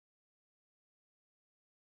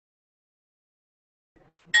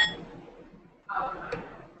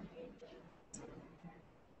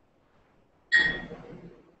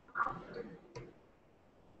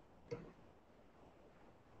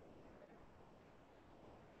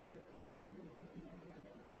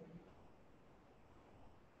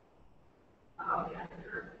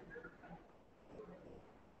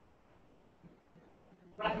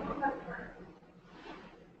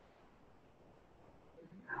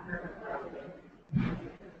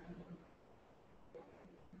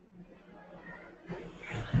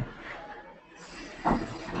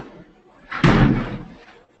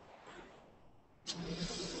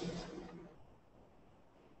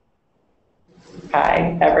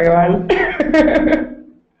Hi, everyone.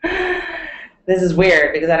 This is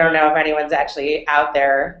weird because I don't know if anyone's actually out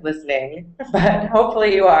there listening, but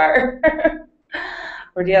hopefully you are.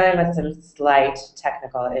 We're dealing with some slight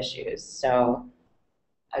technical issues, so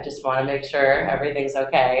I just want to make sure everything's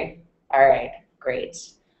okay. All right, great.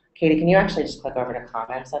 Katie, can you actually just click over to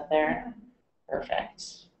comments up there? Perfect.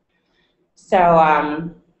 So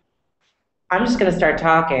I'm just going to start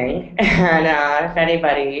talking, and if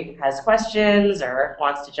anybody has questions or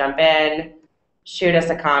wants to jump in, shoot us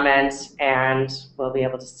a comment, and we'll be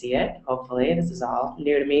able to see it, hopefully. This is all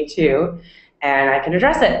new to me, too, and I can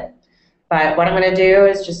address it. But what I'm going to do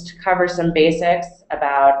is just cover some basics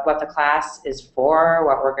about what the class is for,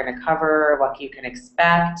 what we're going to cover, what you can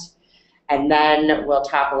expect, and then we'll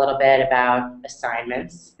talk a little bit about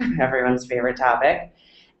assignments, everyone's favorite topic,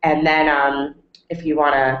 and then if you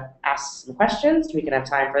want to ask some questions, we can have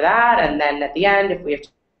time for that. And then at the end, if we have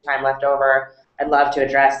time left over, I'd love to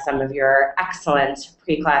address some of your excellent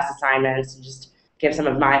pre-class assignments and just give some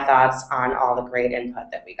of my thoughts on all the great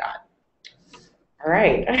input that we got. All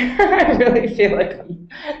right, I really feel like I'm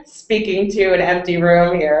speaking to an empty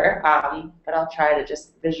room here, but I'll try to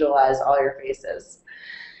just visualize all your faces.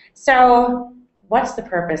 So what's the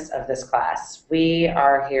purpose of this class? We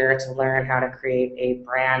are here to learn how to create a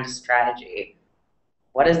brand strategy.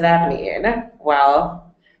 What does that mean?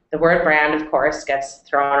 Well, the word brand, of course, gets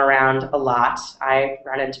thrown around a lot. I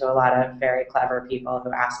run into a lot of very clever people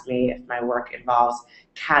who ask me if my work involves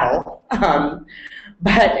cattle.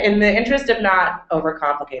 But in the interest of not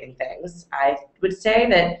overcomplicating things, I would say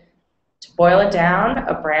that to boil it down,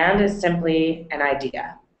 a brand is simply an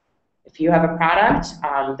idea. If you have a product,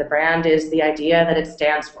 the brand is the idea that it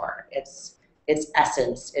stands for. It's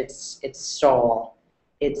essence, its soul.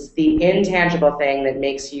 It's the intangible thing that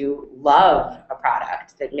makes you love a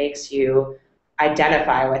product, that makes you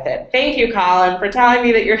identify with it. Thank you, Colin, for telling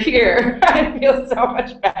me that you're here. I feel so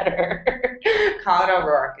much better. Colin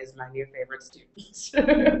O'Rourke is my new favorite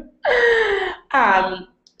student.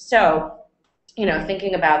 So, you know,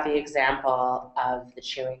 thinking about the example of the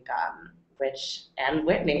chewing gum, and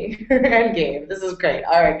Whitney and Gabe, this is great.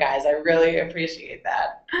 All right, guys, I really appreciate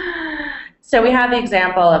that. So we have the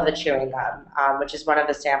example of the chewing gum, which is one of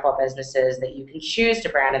the sample businesses that you can choose to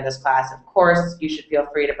brand in this class. Of course, you should feel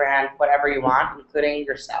free to brand whatever you want, including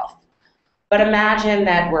yourself. But imagine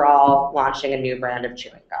that we're all launching a new brand of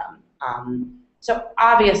chewing gum. So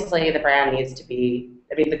obviously the brand needs to be,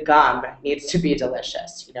 the gum needs to be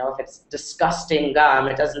delicious. You know, if it's disgusting gum,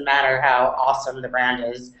 it doesn't matter how awesome the brand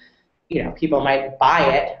is. You know, people might buy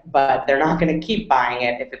it, but they're not going to keep buying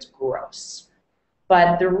it if it's gross.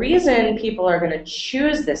 But the reason people are going to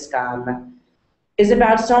choose this gum is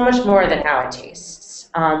about so much more than how it tastes.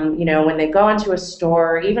 You know, when they go into a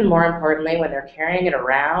store, even more importantly, when they're carrying it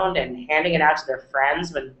around and handing it out to their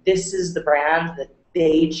friends, when this is the brand that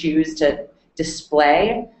they choose to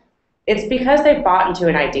display, it's because they've bought into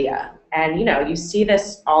an idea. And, you know, you see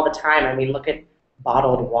this all the time. I mean, look at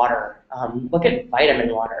bottled water. Look at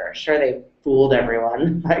vitamin water. Sure, they fooled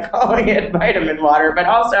everyone by calling it vitamin water, but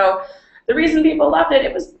also the reason people loved it,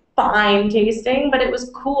 it was fine tasting, but it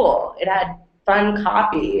was cool. It had fun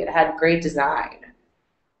copy. It had great design.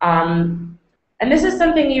 And this is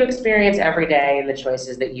something you experience every day in the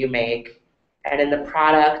choices that you make and in the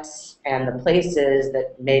products and the places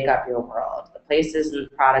that make up your world, the places and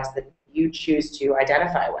the products that you choose to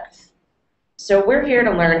identify with. So we're here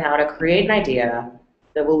to learn how to create an idea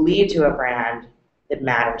that will lead to a brand that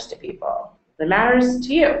matters to people, that matters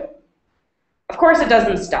to you. Of course, it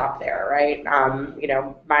doesn't stop there, right? You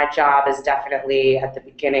know, my job is definitely at the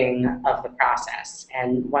beginning of the process.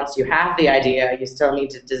 And once you have the idea, you still need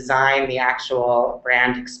to design the actual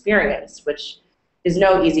brand experience, which is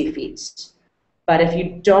no easy feat. But if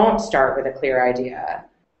you don't start with a clear idea,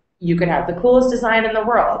 you could have the coolest design in the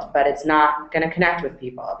world, but it's not going to connect with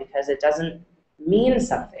people because it doesn't mean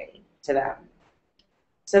something to them.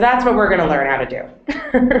 So that's what we're going to learn how to do.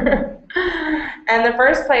 And the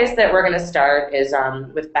first place that we're going to start is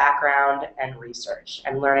with background and research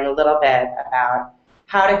and learning a little bit about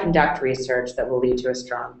how to conduct research that will lead to a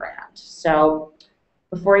strong brand. So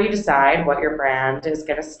before you decide what your brand is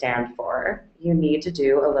going to stand for, you need to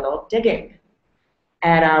do a little digging.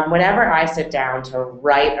 And whenever I sit down to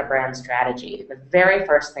write a brand strategy, the very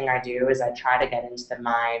first thing I do is I try to get into the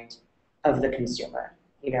mind of the consumer.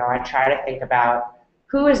 I try to think about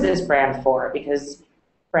who is this brand for, because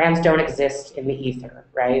brands don't exist in the ether,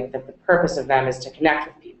 right? The purpose of them is to connect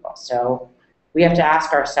with people. So we have to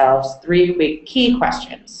ask ourselves three key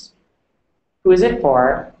questions. Who is it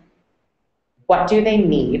for? What do they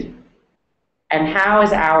need? And how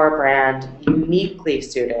is our brand uniquely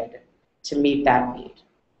suited to meet that need?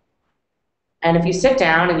 And if you sit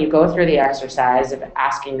down and you go through the exercise of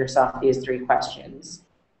asking yourself these three questions,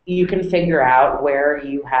 you can figure out where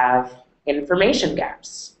you have information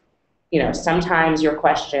gaps. Sometimes your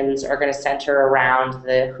questions are going to center around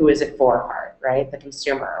the who is it for part, right? The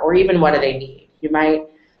consumer, or even what do they need. You might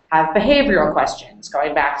have behavioral questions.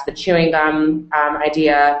 Going back to the chewing gum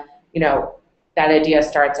idea, that idea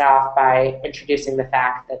starts off by introducing the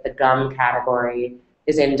fact that the gum category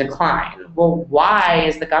is in decline. Well, why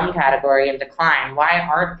is the gum category in decline? Why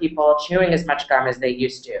aren't people chewing as much gum as they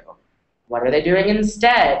used to? What are they doing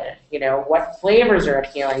instead? What flavors are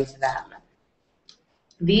appealing to them?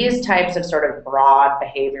 These types of sort of broad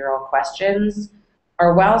behavioral questions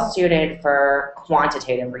are well suited for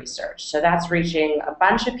quantitative research. So that's reaching a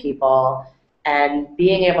bunch of people and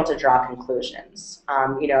being able to draw conclusions.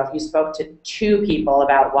 If you spoke to 2 people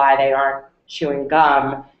about why they aren't chewing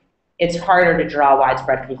gum, it's harder to draw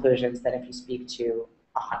widespread conclusions than if you speak to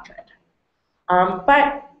 100.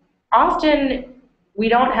 But often we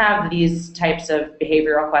don't have these types of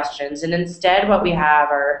behavioral questions, and instead what we have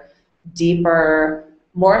are deeper,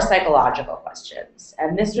 more psychological questions.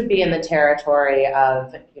 And this would be in the territory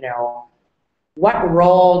of, what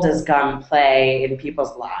role does gum play in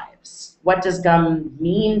people's lives? What does gum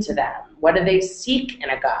mean to them? What do they seek in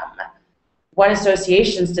a gum? What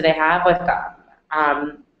associations do they have with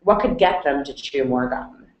gum? What could get them to chew more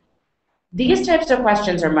gum? These types of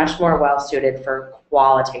questions are much more well suited for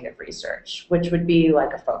qualitative research, which would be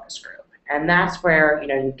like a focus group. And that's where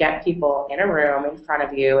you get people in a room in front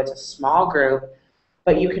of you. It's a small group,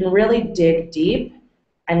 but you can really dig deep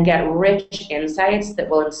and get rich insights that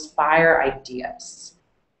will inspire ideas.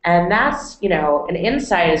 And that's, an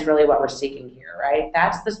insight is really what we're seeking here, right?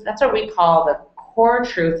 That's what we call the core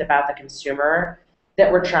truth about the consumer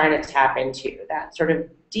that we're trying to tap into, that sort of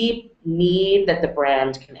deep need that the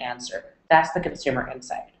brand can answer. That's the consumer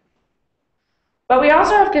insight. But we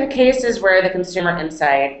also have cases where the consumer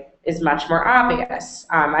insight is much more obvious.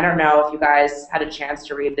 I don't know if you guys had a chance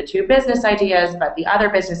to read the 2 business ideas, but the other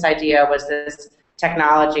business idea was this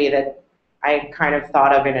technology that I kind of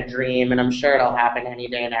thought of in a dream, and I'm sure it'll happen any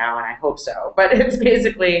day now, and I hope so. But it's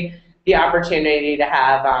basically the opportunity to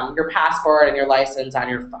have your passport and your license on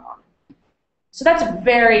your phone. So that's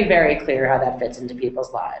very, very clear how that fits into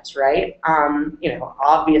people's lives, right?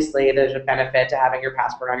 Obviously there's a benefit to having your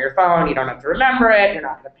passport on your phone. You don't have to remember it. You're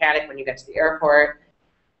not going to panic when you get to the airport.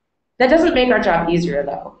 That doesn't make our job easier,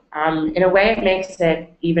 though. In a way, it makes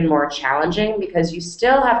it even more challenging because you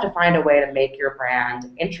still have to find a way to make your brand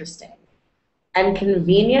interesting. And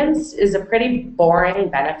convenience is a pretty boring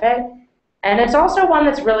benefit, and it's also one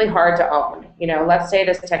that's really hard to own. Let's say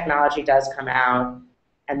this technology does come out,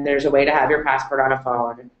 and there's a way to have your passport on a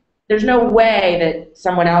phone. There's no way that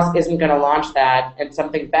someone else isn't going to launch that and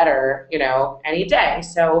something better, any day.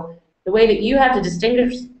 So the way that you have to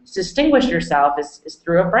distinguish yourself is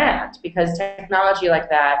through a brand, because technology like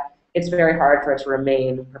that, it's very hard for it to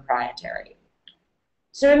remain proprietary.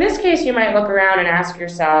 So in this case, you might look around and ask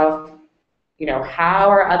yourself, how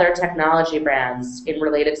are other technology brands in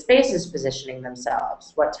related spaces positioning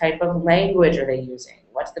themselves? What type of language are they using?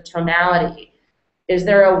 What's the tonality? Is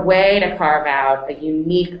there a way to carve out a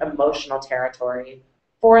unique emotional territory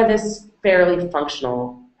for this fairly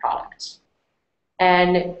functional product?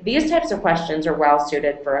 And these types of questions are well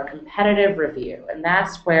suited for a competitive review, and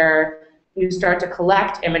that's where you start to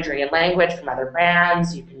collect imagery and language from other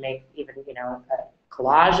brands. You can make even a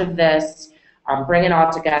collage of this, bring it all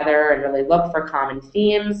together and really look for common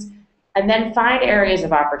themes, and then find areas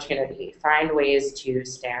of opportunity, find ways to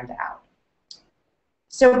stand out.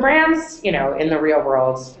 So brands, in the real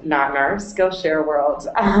world, not in our Skillshare world,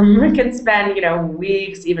 can spend,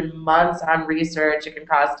 weeks, even months on research. It can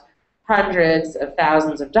cost hundreds of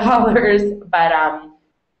thousands of dollars, but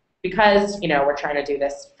because, we're trying to do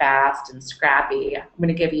this fast and scrappy, I'm going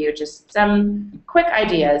to give you just some quick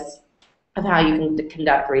ideas of how you can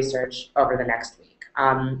conduct research over the next week.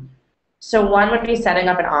 So one would be setting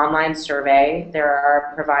up an online survey. There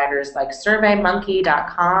are providers like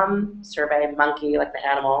surveymonkey.com, SurveyMonkey like the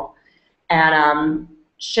animal, and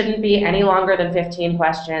shouldn't be any longer than 15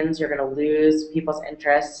 questions. You're going to lose people's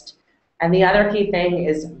interest. And the other key thing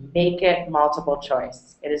is make it multiple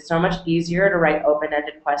choice. It is so much easier to write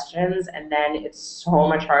open-ended questions, and then it's so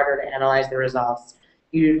much harder to analyze the results.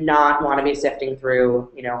 You do not want to be sifting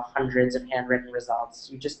through, hundreds of handwritten results.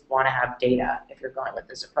 You just want to have data if you're going with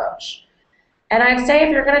this approach. And I'd say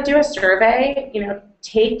if you're going to do a survey,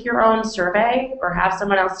 take your own survey or have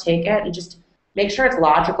someone else take it and just make sure it's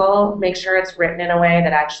logical, make sure it's written in a way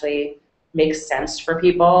that actually makes sense for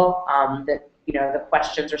people, that the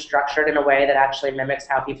questions are structured in a way that actually mimics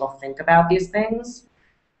how people think about these things.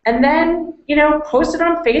 And then, post it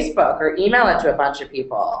on Facebook or email it to a bunch of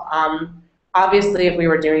people. Obviously, if we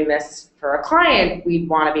were doing this for a client, we'd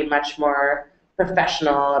want to be much more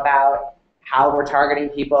professional about how we're targeting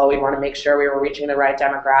people. We want to make sure we were reaching the right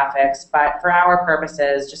demographics. But for our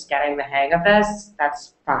purposes, just getting the hang of this,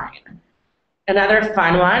 that's fine. Another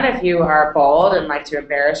fun one, if you are bold and like to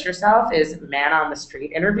embarrass yourself, is man on the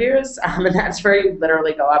street interviews. And that's where you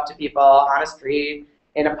literally go up to people on a street,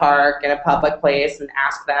 in a park, in a public place, and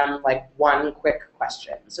ask them like one quick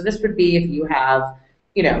question. So this would be if you have,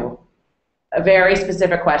 a very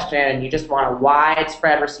specific question and you just want a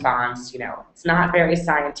widespread response. It's not very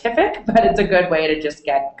scientific, but it's a good way to just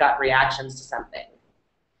get gut reactions to something.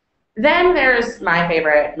 Then there's my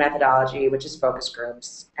favorite methodology, which is focus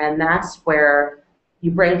groups. And that's where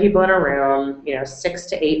you bring people in a room, 6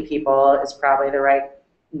 to 8 people is probably the right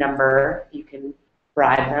number. You can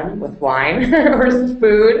bribe them with wine or some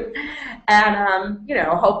food. And,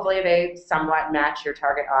 hopefully they somewhat match your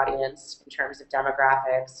target audience in terms of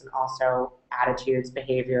demographics and also attitudes,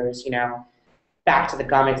 behaviors. Back to the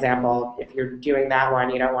gum example, if you're doing that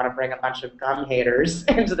one, you don't want to bring a bunch of gum haters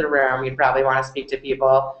into the room. You'd probably want to speak to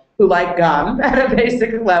people who like gum at a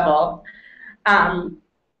basic level.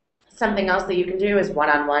 Something else that you can do is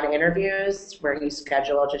one-on-one interviews where you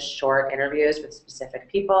schedule just short interviews with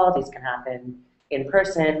specific people. These can happen in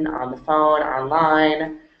person, on the phone,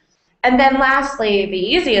 online. And then lastly, the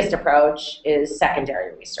easiest approach is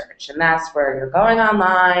secondary research. And that's where you're going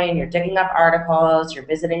online, you're digging up articles, you're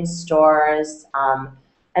visiting stores,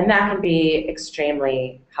 and that can be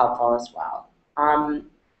extremely helpful as well.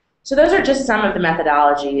 So those are just some of the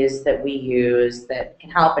methodologies that we use that can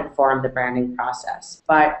help inform the branding process.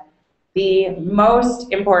 But the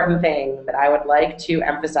most important thing that I would like to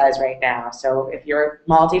emphasize right now, so if you're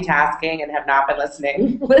multitasking and have not been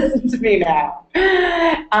listening, listen to me now.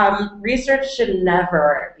 Research should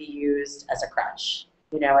never be used as a crutch.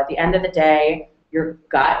 At the end of the day, your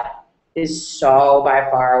gut is so by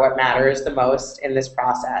far what matters the most in this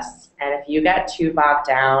process. And if you get too bogged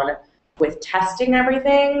down with testing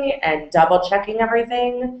everything and double checking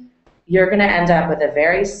everything, you're going to end up with a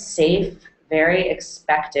very safe, very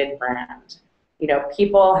expected brand.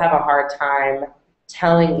 People have a hard time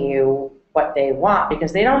telling you what they want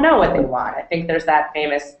because they don't know what they want. I think there's that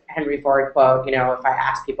famous Henry Ford quote, if I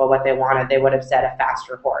asked people what they wanted, they would have said a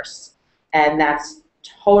faster horse. And that's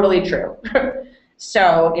totally true.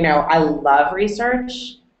 So, I love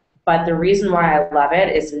research, but the reason why I love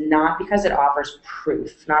it is not because it offers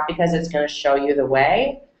proof, not because it's going to show you the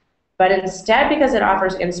way, but instead because it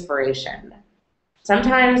offers inspiration.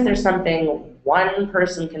 Sometimes there's something one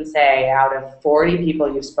person can say out of 40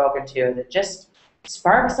 people you've spoken to that just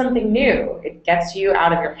sparks something new. It gets you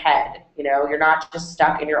out of your head. You're not just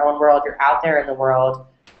stuck in your own world. You're out there in the world.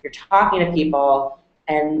 You're talking to people,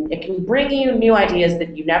 and it can bring you new ideas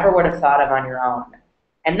that you never would have thought of on your own.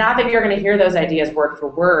 And not that you're going to hear those ideas word for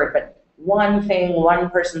word, but one thing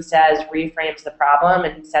one person says reframes the problem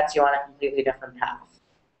and sets you on a completely different path.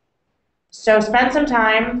 So spend some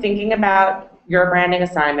time thinking about your branding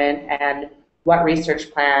assignment and what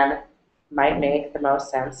research plan might make the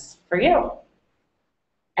most sense for you.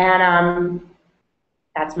 And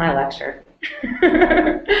that's my lecture.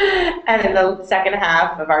 And in the second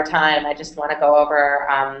half of our time, I just want to go over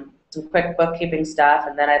some quick bookkeeping stuff,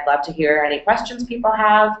 and then I'd love to hear any questions people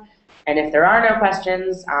have. And if there are no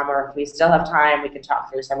questions, or if we still have time, we can talk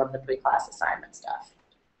through some of the pre-class assignment stuff.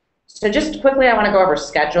 So just quickly, I want to go over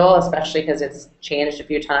schedule, especially because it's changed a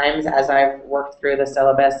few times as I've worked through the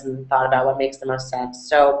syllabus and thought about what makes the most sense.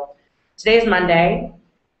 So today's Monday.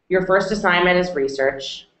 Your first assignment is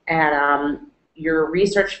research, and your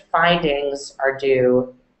research findings are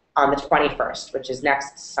due on the 21st, which is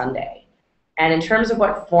next Sunday. And in terms of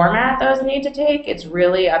what format those need to take, it's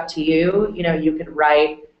really up to you. You could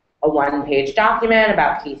write a one-page document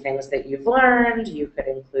about key things that you've learned. You could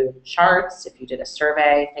include charts if you did a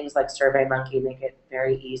survey. Things like SurveyMonkey make it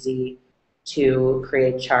very easy to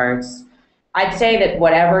create charts. I'd say that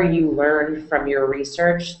whatever you learned from your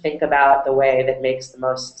research, think about the way that makes the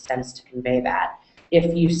most sense to convey that.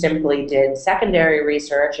 If you simply did secondary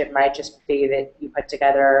research, it might just be that you put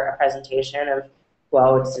together a presentation of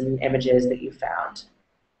quotes and images that you found.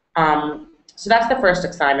 So that's the first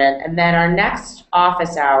assignment. And then our next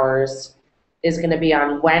office hours is going to be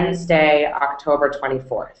on Wednesday, October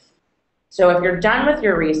 24th. So if you're done with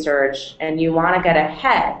your research and you want to get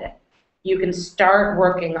ahead, you can start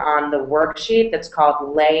working on the worksheet that's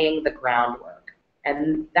called Laying the Groundwork.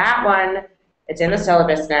 And that one, it's in the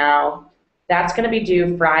syllabus now. That's going to be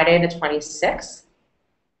due Friday the 26th.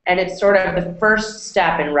 And it's sort of the first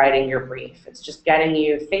step in writing your brief. It's just getting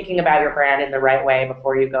you thinking about your brand in the right way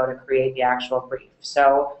before you go to create the actual brief.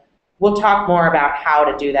 So we'll talk more about how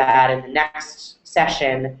to do that in the next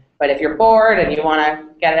session. But if you're bored and you want to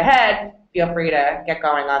get ahead, feel free to get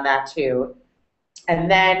going on that too. And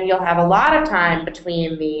then you'll have a lot of time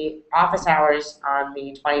between the office hours on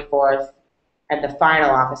the 24th and the final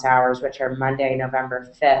office hours, which are Monday,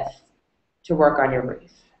 November 5th, to work on your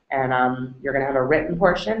brief. And you're going to have a written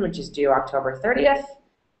portion, which is due October 30th,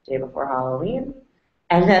 day before Halloween.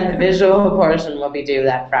 And then the visual portion will be due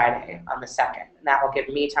that Friday on the 2nd. And that will give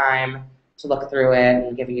me time to look through it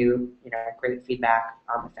and give you, great feedback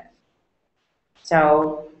on the 5th.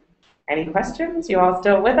 So, any questions? You all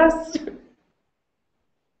still with us?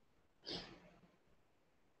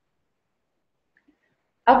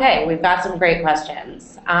 Okay, we've got some great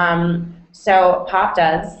questions. So Pop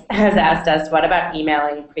has asked us, what about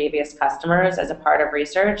emailing previous customers as a part of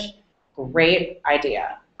research? Great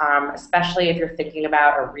idea, especially if you're thinking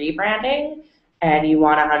about a rebranding and you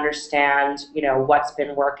want to understand, what's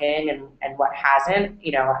been working and what hasn't.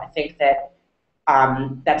 I think that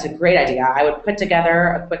that's a great idea. I would put together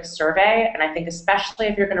a quick survey, and I think especially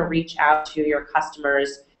if you're going to reach out to your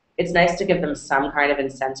customers, it's nice to give them some kind of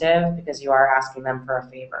incentive because you are asking them for a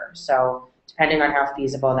favor. So depending on how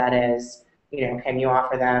feasible that is, can you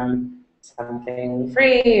offer them something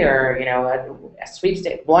free or, a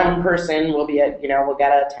sweepstakes? One person will get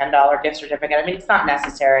a $10 gift certificate. I mean, it's not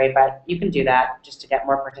necessary, but you can do that just to get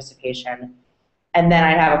more participation. And then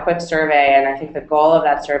I'd have a quick survey, and I think the goal of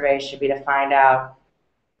that survey should be to find out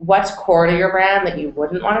what's core to your brand that you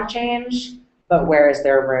wouldn't want to change, but where is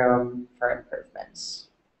there room for improvements?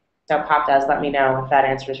 So Pop does let me know if that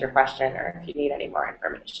answers your question or if you need any more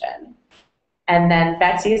information. And then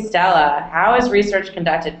Betsy Stella, how is research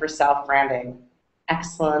conducted for self-branding?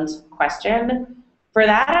 Excellent question. For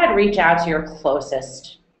that, I'd reach out to your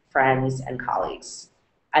closest friends and colleagues.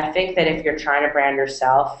 I think that if you're trying to brand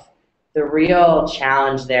yourself, the real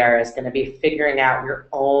challenge there is going to be figuring out your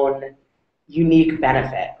own unique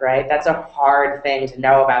benefit, right? That's a hard thing to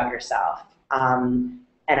know about yourself. And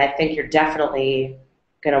I think you're definitely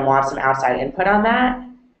going to want some outside input on that.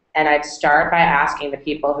 And I'd start by asking the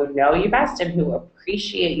people who know you best and who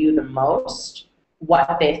appreciate you the most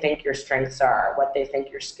what they think your strengths are, what they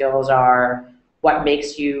think your skills are, what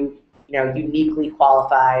makes you, uniquely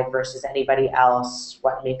qualified versus anybody else,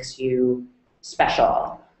 what makes you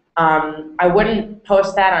special. I wouldn't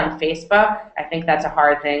post that on Facebook. I think that's a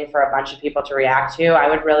hard thing for a bunch of people to react to. I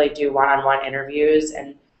would really do one-on-one interviews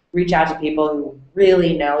and reach out to people who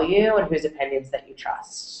really know you and whose opinions that you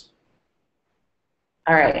trust.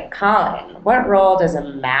 All right, Colin, what role does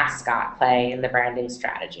a mascot play in the branding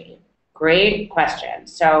strategy? Great question.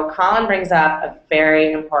 So Colin brings up a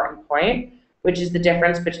very important point, which is the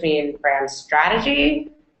difference between brand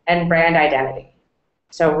strategy and brand identity.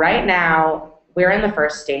 So right now, we're in the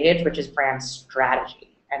first stage, which is brand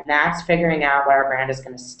strategy. And that's figuring out what our brand is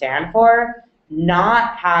going to stand for,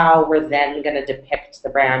 not how we're then going to depict the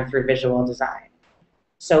brand through visual design.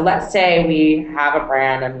 So let's say we have a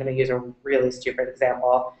brand, I'm going to use a really stupid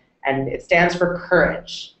example, and it stands for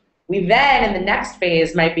courage. We then, in the next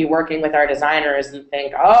phase, might be working with our designers and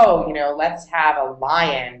think, let's have a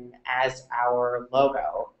lion as our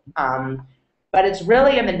logo. But it's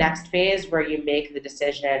really in the next phase where you make the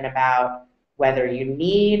decision about whether you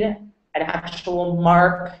need an actual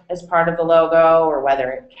mark as part of the logo or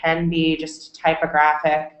whether it can be just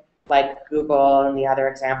typographic like Google and the other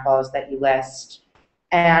examples that you list.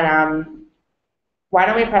 And why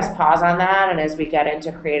don't we press pause on that, and as we get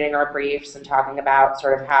into creating our briefs and talking about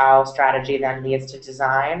sort of how strategy then leads to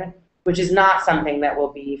design, which is not something that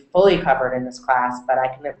will be fully covered in this class, but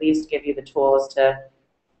I can at least give you the tools to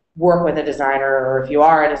work with a designer, or if you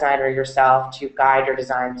are a designer yourself, to guide your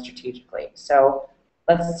design strategically. So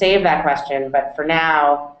let's save that question, but for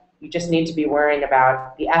now, you just need to be worrying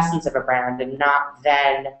about the essence of a brand and not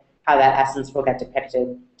then how that essence will get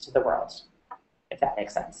depicted to the world, if that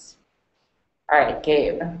makes sense. All right,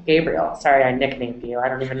 Gabriel. Sorry, I nicknamed you. I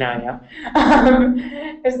don't even know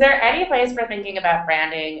you. Is there any place for thinking about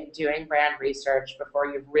branding, doing brand research before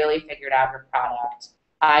you've really figured out your product,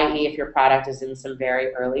 i.e., if your product is in some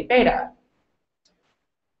very early beta?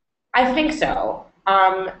 I think so.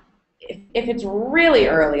 If it's really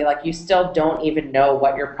early, like you still don't even know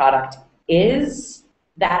what your product is,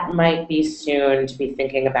 that might be soon to be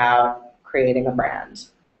thinking about creating a brand.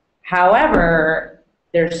 However,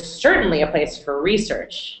 there's certainly a place for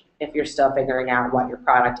research if you're still figuring out what your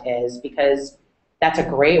product is, because that's a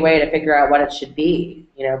great way to figure out what it should be.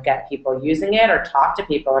 You know, get people using it or talk to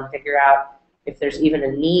people and figure out if there's even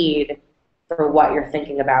a need for what you're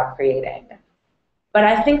thinking about creating. But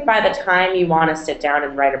I think by the time you want to sit down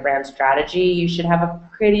and write a brand strategy, you should have a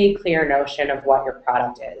pretty clear notion of what your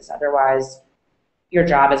product is. Otherwise, your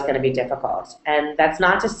job is going to be difficult. And that's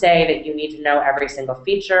not to say that you need to know every single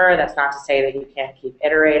feature. That's not to say that you can't keep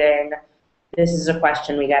iterating. This is a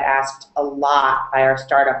question we get asked a lot by our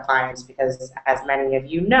startup clients because, as many of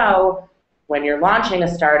you know, when you're launching a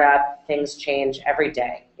startup, things change every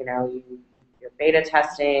day. You know, you're beta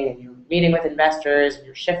testing and you're meeting with investors and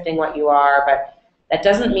you're shifting what you are, but that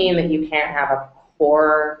doesn't mean that you can't have a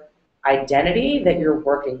core identity that you're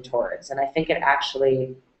working towards. And I think it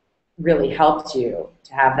actually really helped you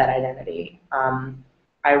to have that identity.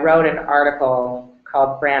 I wrote an article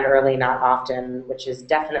called Brand Early, Not Often, which is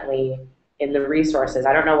definitely in the resources.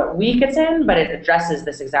 I don't know what week it's in, but it addresses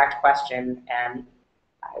this exact question, and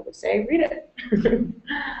I would say read it.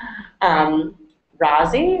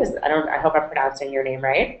 Razi, I hope I'm pronouncing your name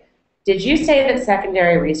right. Did you say that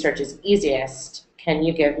secondary research is easiest? Can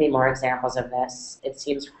you give me more examples of this? It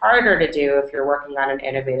seems harder to do if you're working on an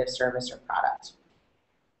innovative service or product.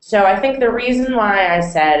 So I think the reason why I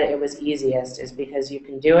said it was easiest is because you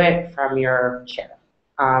can do it from your chair.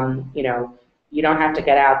 You know, you don't have to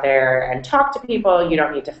get out there and talk to people. You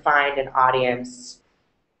don't need to find an audience.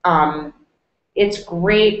 It's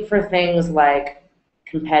great for things like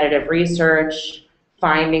competitive research,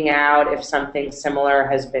 finding out if something similar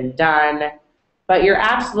has been done. But you're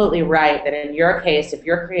absolutely right that in your case, if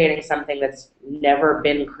you're creating something that's never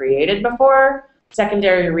been created before,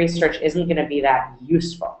 secondary research isn't going to be that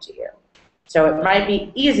useful to you. So it might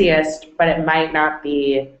be easiest, but it might not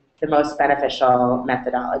be the most beneficial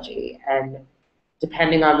methodology. And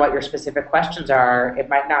depending on what your specific questions are, it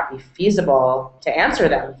might not be feasible to answer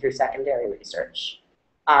them through secondary research.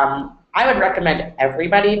 I would recommend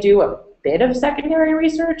everybody do a bit of secondary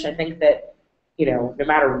research. I think that, you know, no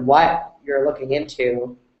matter what you're looking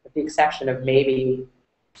into, with the exception of maybe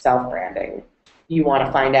self-branding, you want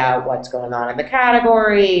to find out what's going on in the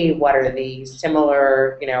category, what are the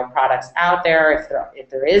similar, you know, products out there. If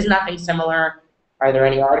there is nothing similar, are there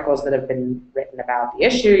any articles that have been written about the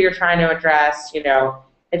issue you're trying to address? You know,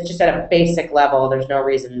 it's just at a basic level. There's no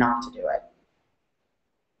reason not to do it.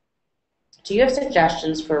 Do you have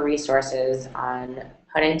suggestions for resources on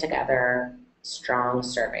putting together strong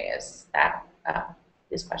surveys?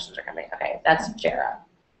 These questions are coming. Okay, that's Jara.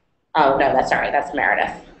 Oh, no, that's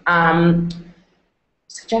Meredith.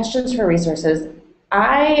 Suggestions for resources.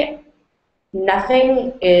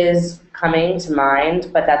 Nothing is coming to mind,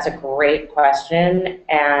 but that's a great question.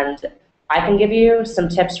 And I can give you some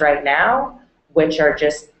tips right now, which are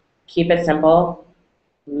just keep it simple,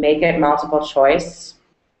 make it multiple choice.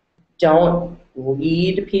 Don't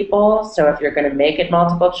lead people. So if you're going to make it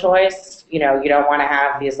multiple choice, you know, you don't want to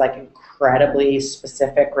have these like incredibly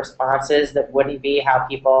specific responses that wouldn't be how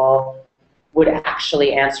people would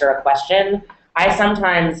actually answer a question. I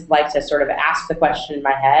sometimes like to sort of ask the question in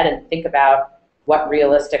my head and think about what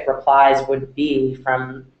realistic replies would be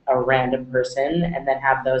from a random person and then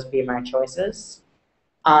have those be my choices.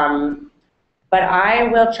 But I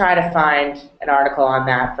will try to find an article on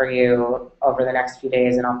that for you over the next few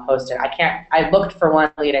days and I'll post it. I looked for one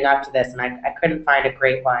leading up to this and I couldn't find a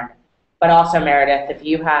great one. But also, Meredith, if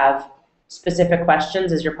you have specific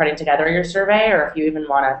questions as you're putting together your survey, or if you even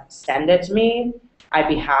want to send it to me, I'd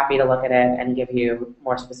be happy to look at it and give you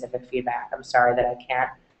more specific feedback. I'm sorry that I can't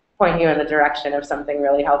point you in the direction of something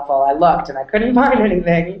really helpful. I looked and I couldn't find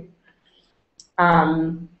anything.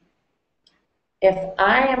 If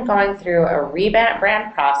I am going through a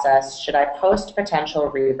rebrand process, should I post potential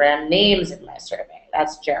rebrand names in my survey?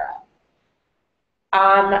 That's Jara.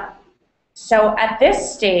 So at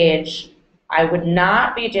this stage, I would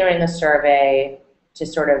not be doing a survey to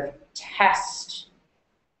sort of test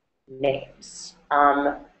names.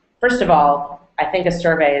 First of all, I think a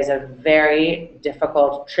survey is a very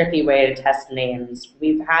difficult, tricky way to test names.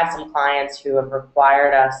 We've had some clients who have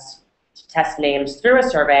required us to test names through a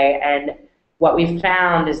survey, and what we've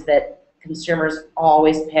found is that consumers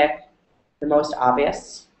always pick the most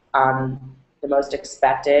obvious, the most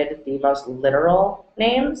expected, the most literal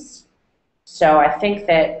names. So I think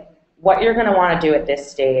that what you're going to want to do at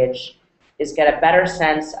this stage is get a better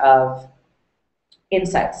sense of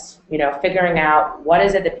insights, figuring out what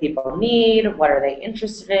is it that people need, what are they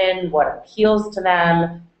interested in, what appeals to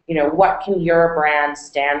them, what can your brand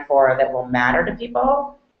stand for that will matter to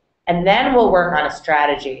people, and then we'll work on a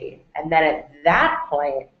strategy. And then at that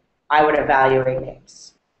point, I would evaluate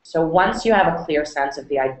names. So once you have a clear sense of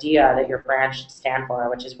the idea that your brand should stand for,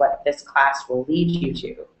 which is what this class will lead you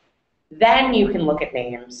to, then you can look at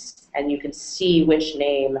names and you can see which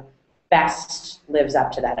name best lives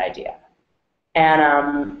up to that idea.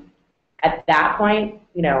 And at that point,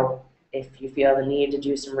 if you feel the need to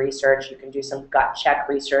do some research, you can do some gut check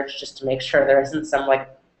research just to make sure there isn't some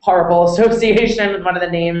horrible association with one of the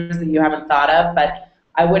names that you haven't thought of. But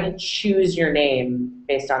I wouldn't choose your name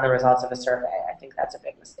based on the results of a survey. I think that's a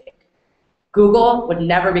big mistake. Google would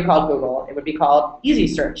never be called Google. It would be called Easy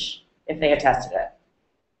Search if they had tested it.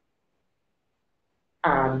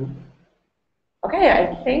 Okay,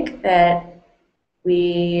 I think that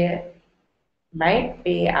we might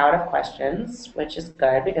be out of questions, which is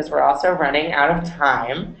good because we're also running out of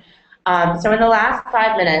time. So in the last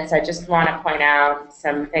 5 minutes, I just want to point out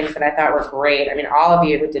some things that I thought were great. I mean, all of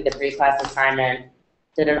you who did the pre-class assignment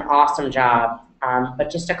did an awesome job. But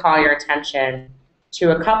just to call your attention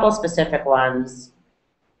to a couple specific ones,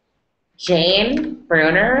 Jane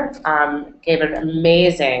Bruner gave an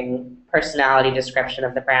amazing personality description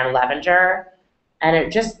of the brand Levenger, and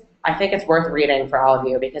I think it's worth reading for all of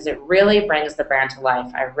you because it really brings the brand to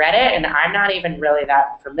life. I read it, and I'm not even really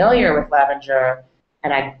that familiar with Levenger,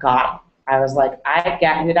 and I got it. I was like, I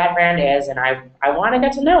get who that brand is, and I want to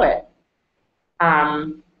get to know it.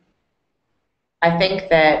 I think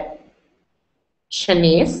that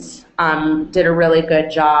Shanice did a really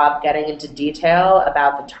good job getting into detail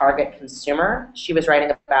about the target consumer. She was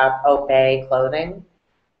writing about Obey clothing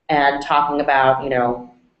and talking about,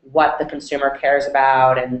 what the consumer cares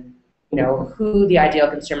about and, who the ideal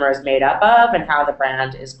consumer is made up of and how the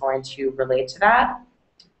brand is going to relate to that.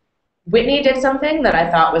 Whitney did something that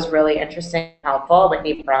I thought was really interesting and helpful.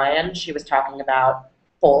 Whitney Bryan, she was talking about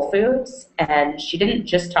Whole Foods, and she didn't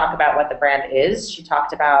just talk about what the brand is, she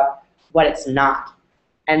talked about what it's not.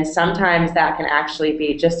 And sometimes that can actually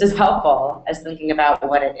be just as helpful as thinking about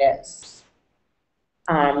what it is.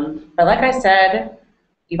 But like I said,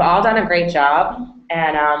 you've all done a great job,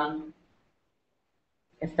 and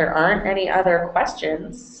if there aren't any other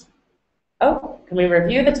questions, can we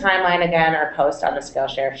review the timeline again or post on the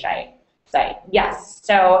Skillshare site? Yes,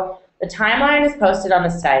 so the timeline is posted on the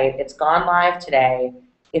site. It's gone live today.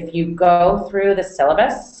 If you go through the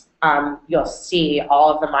syllabus, you'll see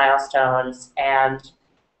all of the milestones and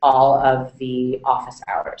all of the office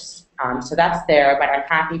hours. So that's there, but I'm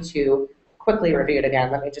happy to quickly review it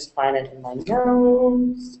again. Let me just find it in my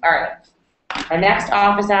notes. All right. Our next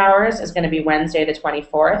office hours is going to be Wednesday the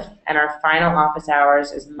 24th, and our final office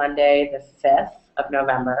hours is Monday the 5th of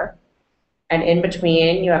November. And in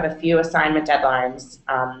between, you have a few assignment deadlines.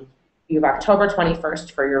 You have October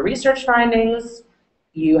 21st for your research findings.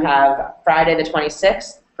 You have Friday the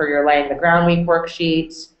 26th for your laying the ground week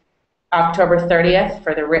worksheet, October 30th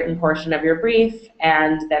for the written portion of your brief,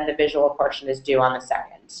 and then the visual portion is due on the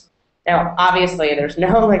 2nd. Now, obviously, there's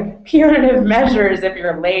no punitive measures if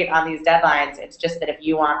you're late on these deadlines. It's just that if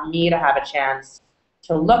you want me to have a chance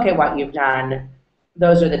to look at what you've done,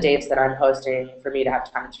 those are the dates that I'm posting for me to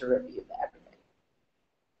have time to review everything.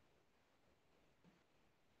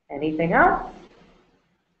 Anything else?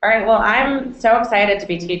 All right, well, I'm so excited to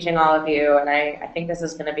be teaching all of you, and I think this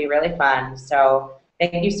is going to be really fun. So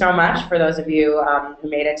thank you so much for those of you who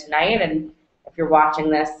made it tonight, and if you're watching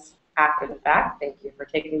this after the fact, thank you for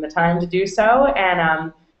taking the time to do so.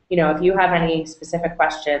 And if you have any specific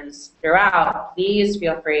questions throughout, please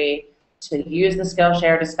feel free to use the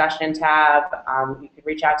Skillshare discussion tab. You can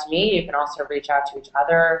reach out to me. You can also reach out to each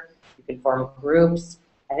other. You can form groups.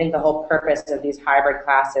 I think the whole purpose of these hybrid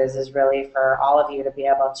classes is really for all of you to be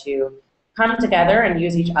able to come together and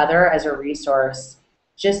use each other as a resource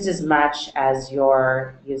just as much as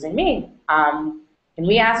you're using me. Can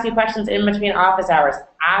we ask you questions in between office hours?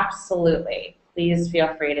 Absolutely. Please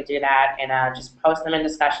feel free to do that and just post them in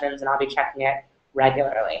discussions, and I'll be checking it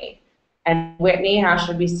regularly. And Whitney, how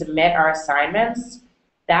should we submit our assignments?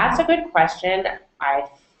 That's a good question. I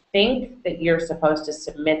think that you're supposed to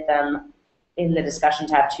submit them in the discussion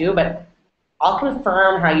tab too, but I'll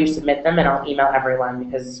confirm how you submit them and I'll email everyone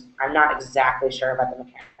because I'm not exactly sure about the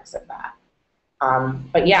mechanics of that.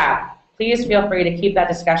 But yeah, please feel free to keep that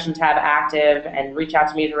discussion tab active and reach out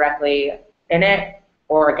to me directly in it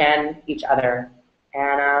or again, each other.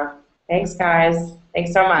 And thanks, guys.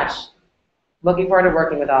 Thanks so much. Looking forward to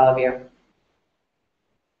working with all of you.